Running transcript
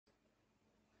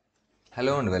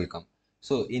Hello and welcome.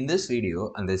 So in this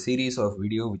video and the series of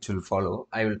video which will follow,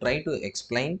 I will try to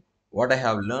explain what I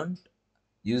have learned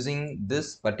using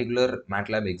this particular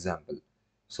MATLAB example.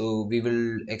 So we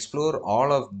will explore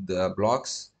all of the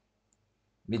blocks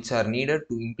which are needed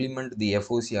to implement the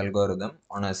FOC algorithm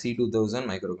on a C2000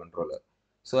 microcontroller.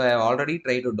 So I have already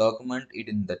tried to document it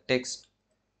in the text.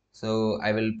 So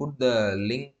I will put the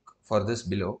link for this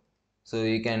below. So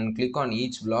you can click on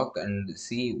each block and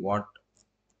see what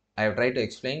I have tried to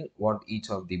explain what each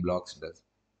of the blocks does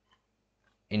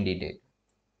in detail.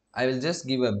 I will just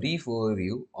give a brief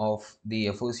overview of the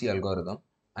FOC algorithm.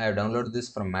 I have downloaded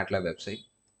this from MATLAB website,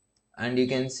 and you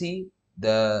can see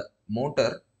the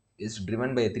motor is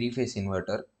driven by a three-phase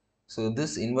inverter. So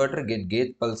this inverter get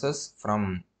gate pulses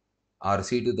from our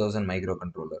C2000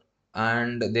 microcontroller,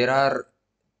 and there are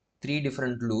three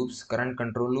different loops: current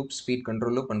control loop, speed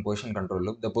control loop, and position control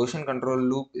loop. The position control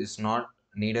loop is not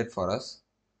needed for us.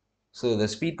 So the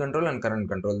speed control and current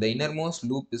control, the innermost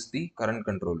loop is the current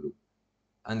control loop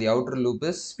and the outer loop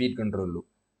is speed control loop.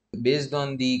 Based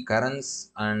on the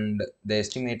currents and the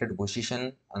estimated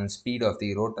position and speed of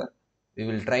the rotor, we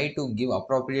will try to give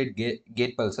appropriate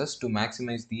gate pulses to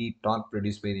maximize the torque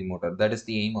produced by the motor. That is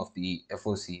the aim of the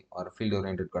FOC or field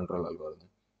oriented control algorithm.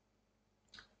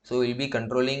 So we'll be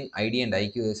controlling ID and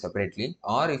IQ separately,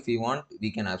 or if we want,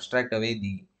 we can abstract away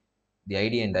the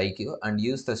ID and IQ and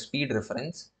use the speed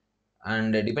reference,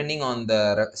 and depending on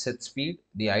the set speed,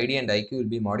 the ID and IQ will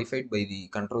be modified by the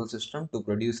control system to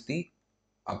produce the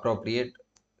appropriate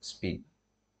speed.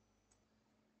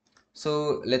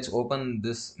 So let's open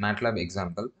this MATLAB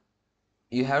example.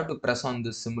 You have to press on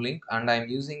this Simulink, and I am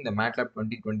using the MATLAB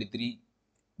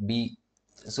 2023B.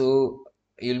 So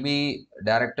you'll be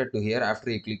directed to here after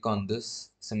you click on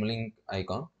this Simulink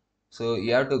icon. So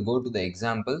you have to go to the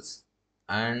examples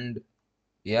and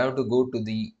you have to go to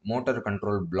the motor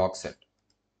control block set.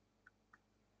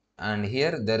 And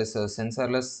here there is a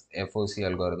sensorless FOC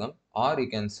algorithm, or you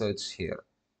can search here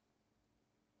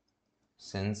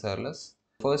sensorless.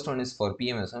 First one is for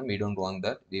PMSM. We don't want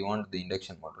that, we want the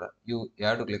induction motor. You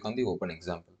have to click on the open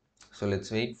example. So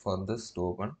let's wait for this to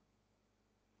open.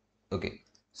 Okay,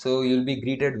 so you'll be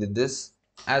greeted with this.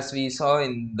 As we saw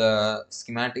in the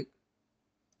schematic,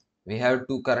 we have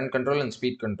two current control and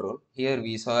speed control. Here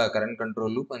we saw a current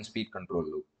control loop and speed control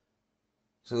loop.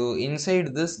 So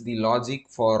inside this, the logic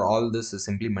for all this is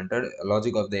implemented,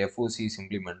 logic of the FOC is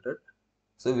implemented.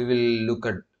 So we will look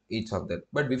at each of that.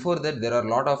 But before that, there are a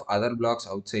lot of other blocks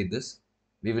outside this.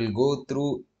 We will go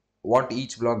through what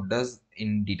each block does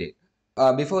in detail.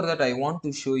 Before that, I want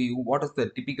to show you what is the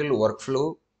typical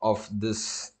workflow of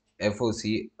this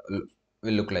FOC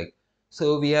will look like.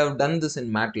 So we have done this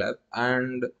in MATLAB,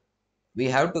 and we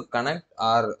have to connect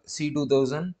our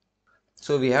C2000.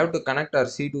 So we have to connect our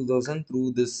C2000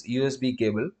 through this USB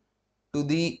cable to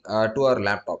the to our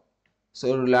laptop.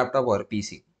 So laptop or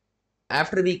PC.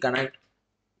 After we connect,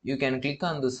 you can click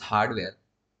on this hardware.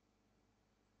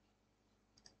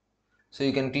 So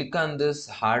you can click on this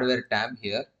hardware tab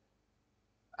here,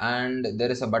 and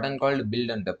there is a button called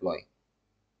build and deploy.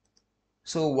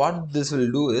 So what this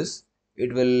will do is,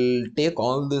 it will take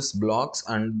all these blocks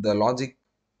and the logic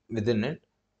within it.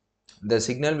 The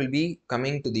signal will be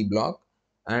coming to the block,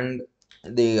 and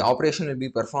the operation will be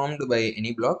performed by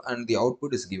any block, and the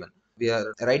output is given. We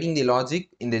are writing the logic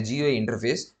in the GUI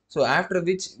interface. So after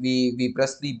which we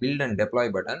press the build and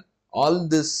deploy button. All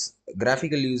this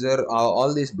graphical user,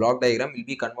 all this block diagram will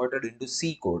be converted into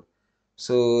C code.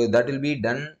 So that will be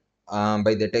done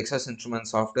by the Texas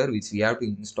Instruments software, which we have to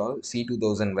install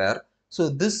C2000 where. So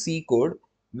this C code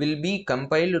will be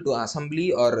compiled to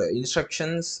assembly or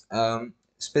instructions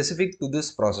specific to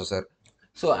this processor.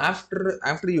 So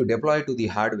after you deploy to the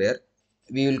hardware,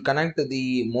 we will connect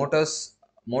the motors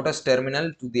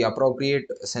terminal to the appropriate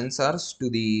sensors to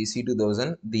the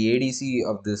C2000, the ADC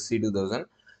of this C2000.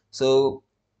 So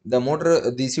the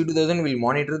C2000 will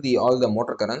monitor all the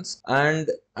motor currents, and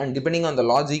depending on the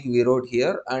logic we wrote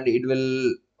here, and it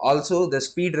will also the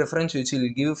speed reference which will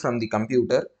give from the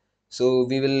computer. So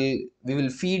we will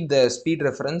feed the speed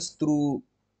reference through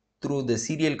the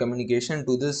serial communication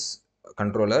to this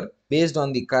controller. Based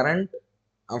on the current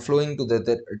flowing to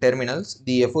the terminals,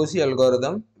 the FOC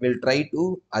algorithm will try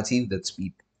to achieve that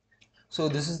speed. So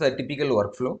this is the typical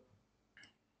workflow.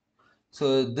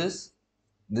 So this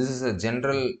is a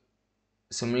general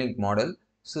Simulink model.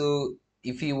 So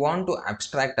if you want to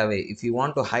abstract away, if you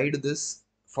want to hide this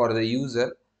for the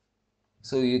user,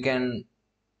 so you can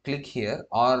click here,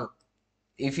 or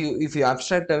if you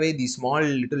abstract away the small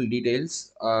little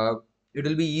details, it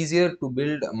will be easier to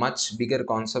build much bigger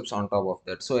concepts on top of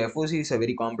that. So FOC is a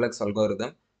very complex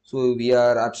algorithm So we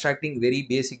are abstracting very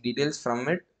basic details from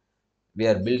it. We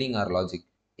are building our logic.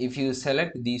 If you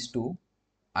select these two,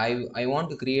 I want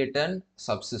to create an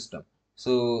subsystem.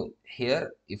 So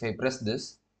here, if I press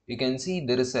this, you can see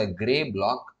there is a gray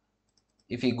block.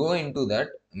 If you go into that,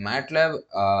 MATLAB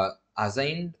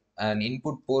assigned an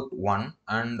input port 1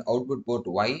 and output port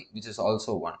Y, which is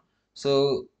also 1.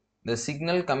 So the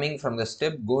signal coming from the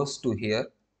step goes to here,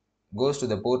 goes to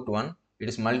the port 1, it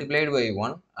is multiplied by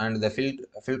 1, and the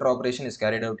filter operation is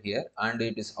carried out here, and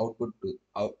it is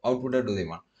outputted to the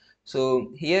 1.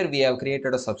 So here we have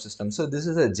created a subsystem. So this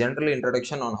is a general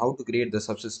introduction on how to create the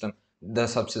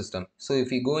subsystem. So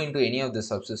if you go into any of the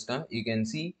subsystem, you can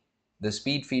see the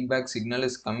speed feedback signal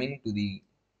is coming to the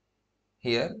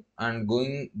here and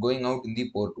going out in the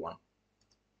port 1.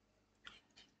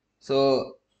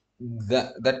 So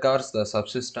that covers the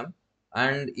subsystem.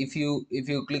 And if you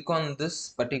click on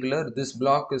this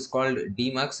block is called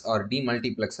demux or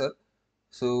demultiplexer.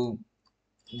 So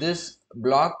this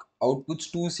block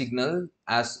outputs two signals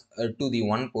as to the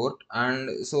one port,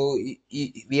 and so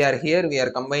we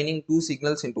are combining two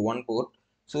signals into one port.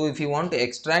 So if you want to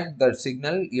extract that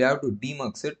signal, you have to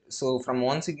demux it. So from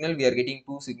one signal we are getting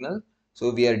two signals,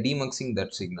 so we are demuxing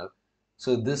that signal.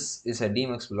 So this is a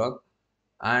demux block.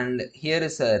 And here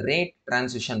is a rate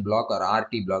transition block or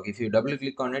RT block. If you double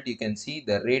click on it, you can see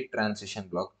the rate transition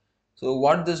block. So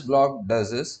what this block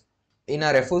does is, in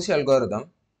our FOC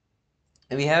algorithm,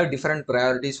 we have different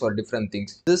priorities for different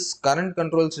things. This current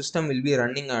control system will be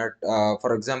running at,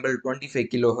 for example, 25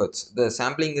 kilohertz. The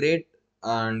sampling rate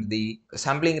and the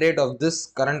sampling rate of this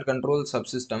current control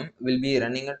subsystem will be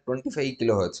running at 25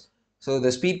 kilohertz. So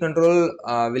the speed control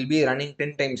will be running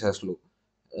 10 times as low.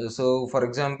 So for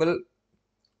example,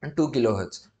 2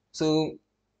 kilohertz. So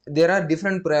there are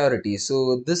different priorities.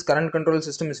 So this current control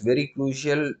system is very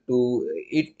crucial to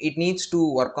it needs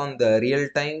to work on the real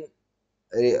time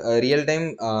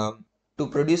to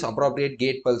produce appropriate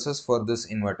gate pulses for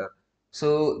this inverter.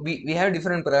 So we have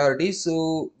different priorities.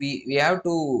 So we have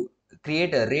to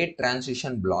create a rate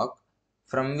transition block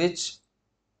from which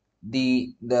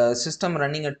the system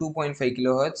running at 2.5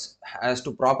 kilohertz has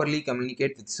to properly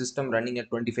communicate with system running at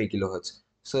 25 kilohertz.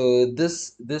 So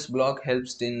this block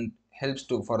helps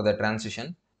to for the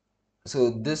transition. So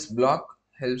this block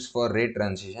helps for rate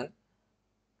transition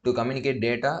to communicate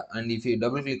data, and if you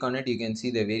double click on it, you can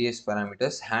see the various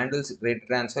parameters handles rate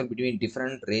transfer between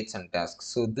different rates and tasks.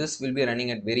 So this will be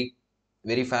running at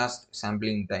very fast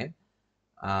sampling time,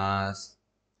 uh,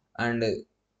 and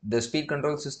the speed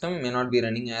control system may not be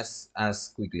running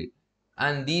as quickly.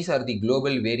 And these are the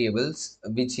global variables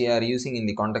which we are using in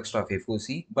the context of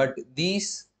FOC. But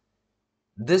this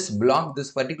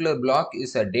particular block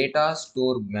is a data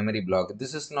store memory block.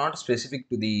 This is not specific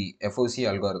to the FOC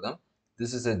algorithm.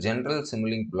 This is a general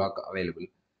Simulink block available.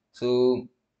 So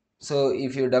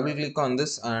if you double click on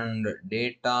this and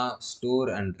data store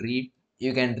and read,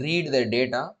 you can read the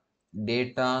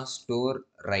data store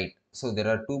write. So there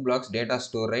are two blocks, data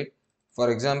store write. For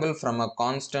example, from a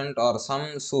constant or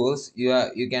some source,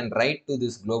 you can write to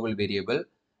this global variable,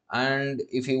 and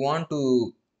if you want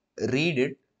to read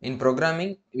it, in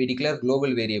programming, we declare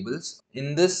global variables.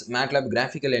 In this MATLAB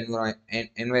graphical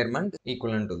environment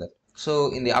equivalent to that.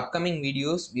 So in the upcoming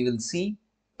videos, we will see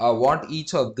what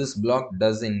each of this block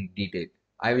does in detail.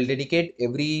 I will dedicate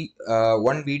every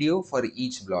one video for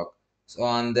each block. So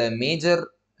on the major,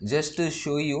 just to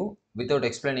show you without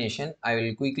explanation, I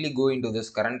will quickly go into this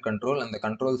current control and the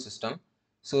control system.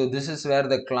 So this is where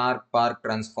the Clark Park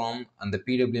transform and the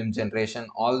PWM generation,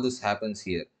 all this happens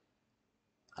here.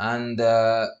 And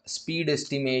the speed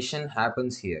estimation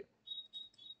happens here.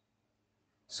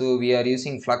 So we are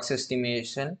using flux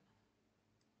estimation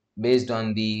based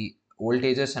on the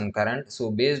voltages and current.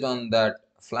 So based on that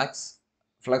flux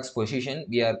position,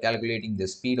 we are calculating the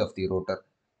speed of the rotor.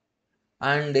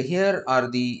 And here are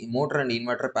the motor and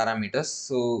inverter parameters.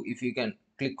 So if you can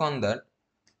click on that,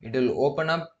 it will open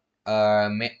up a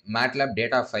MATLAB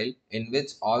data file in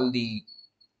which all the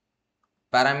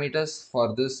parameters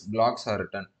for this blocks are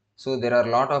written. So there are a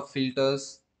lot of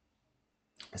filters,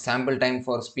 sample time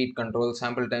for speed control,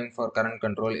 sample time for current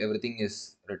control, everything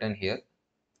is written here,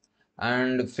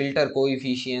 and filter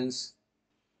coefficients.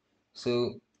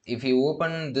 So if you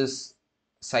open this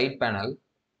side panel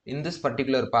in this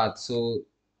particular path, so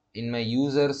in my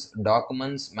users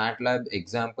documents, MATLAB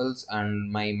examples, and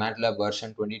my MATLAB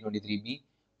version 2023b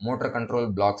motor control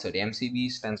block set, MCB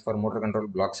stands for motor control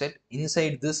block set.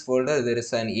 Inside this folder there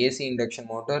is an AC induction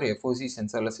motor FOC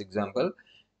sensorless example.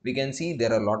 We can see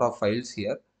there are a lot of files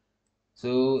here.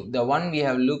 So the one we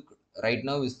have looked right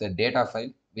now is the data file,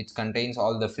 which contains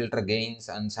all the filter gains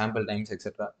and sample times,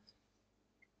 etc.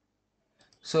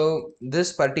 So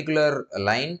this particular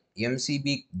line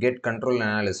MCB get control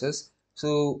analysis.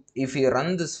 So if you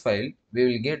run this file, we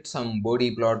will get some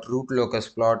body plot, root locus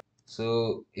plot.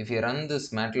 So if you run this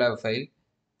MATLAB file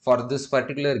for this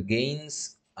particular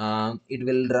gains, it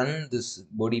will run this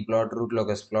body plot, root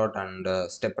locus plot, and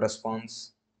step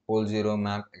response, pole zero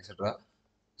map, etc.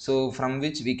 So from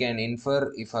which we can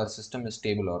infer if our system is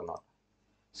stable or not.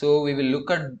 So we will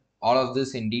look at all of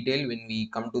this in detail when we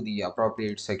come to the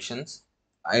appropriate sections.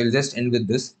 I will just end with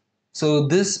this. So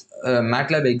this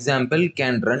MATLAB example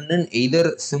can run in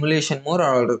either simulation mode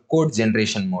or code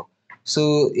generation mode.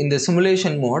 So in the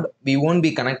simulation mode, we won't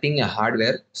be connecting a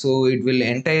hardware. So it will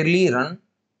entirely run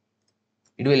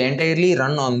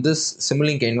on this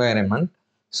Simulink environment.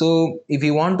 So if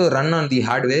you want to run on the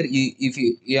hardware,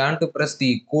 you have to press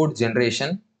the code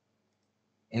generation.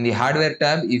 In the hardware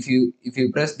tab, if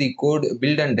you press the code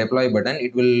build and deploy button,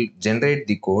 it will generate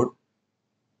the code.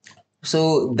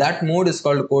 So that mode is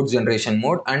called code generation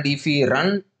mode. And if we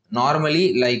run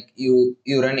normally, like you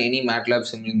run any MATLAB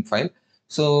Simulink file,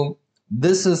 so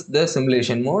this is the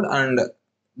simulation mode, and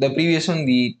the previous one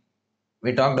we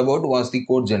talked about was the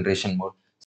code generation mode.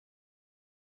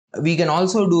 We can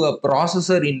also do a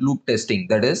processor in loop testing.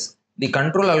 That is, the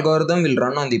control algorithm will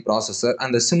run on the processor,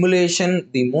 and the simulation,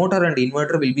 the motor and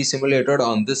inverter will be simulated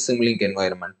on this Simulink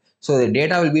environment. So the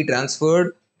data will be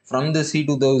transferred from the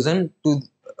C2000 to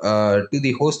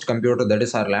the host computer, that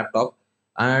is our laptop,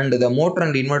 and the motor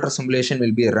and inverter simulation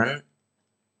will be run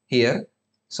here.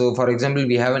 So for example,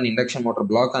 we have an induction motor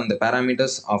block, and the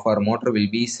parameters of our motor will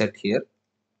be set here.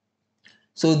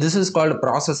 So this is called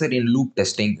processor in loop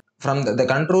testing. From the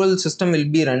control system will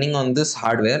be running on this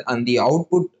hardware, and the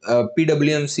output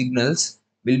PWM signals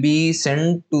will be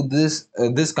sent to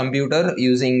this computer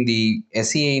using the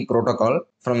SCI protocol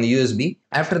from the USB.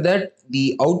 After that,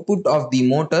 the output of the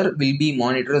motor will be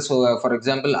monitored. So for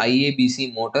example,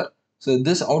 IABC motor. So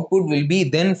this output will be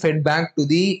then fed back to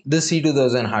the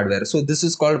C2000 hardware. So this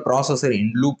is called processor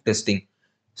in loop testing.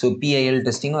 So PIL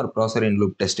testing or processor in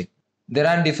loop testing. There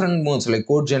are different modes like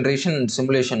code generation and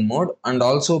simulation mode, and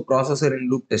also processor in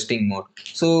loop testing mode.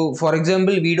 So for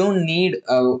example, we don't need,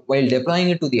 while deploying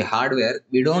it to the hardware,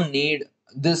 we don't need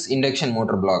this induction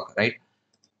motor block, right?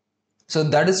 So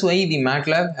that is why the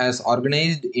MATLAB has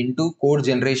organized into code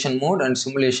generation mode and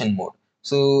simulation mode.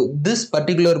 So this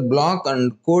particular block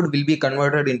and code will be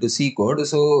converted into C code.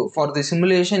 So for the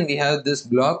simulation, we have this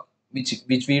block which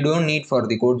we don't need for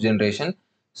the code generation.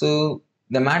 So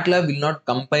the MATLAB will not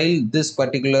compile this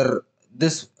particular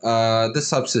this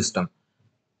subsystem.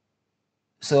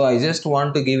 So I just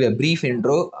want to give a brief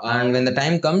intro, and when the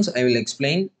time comes, I will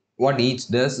explain what each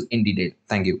does in detail.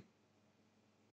 Thank you.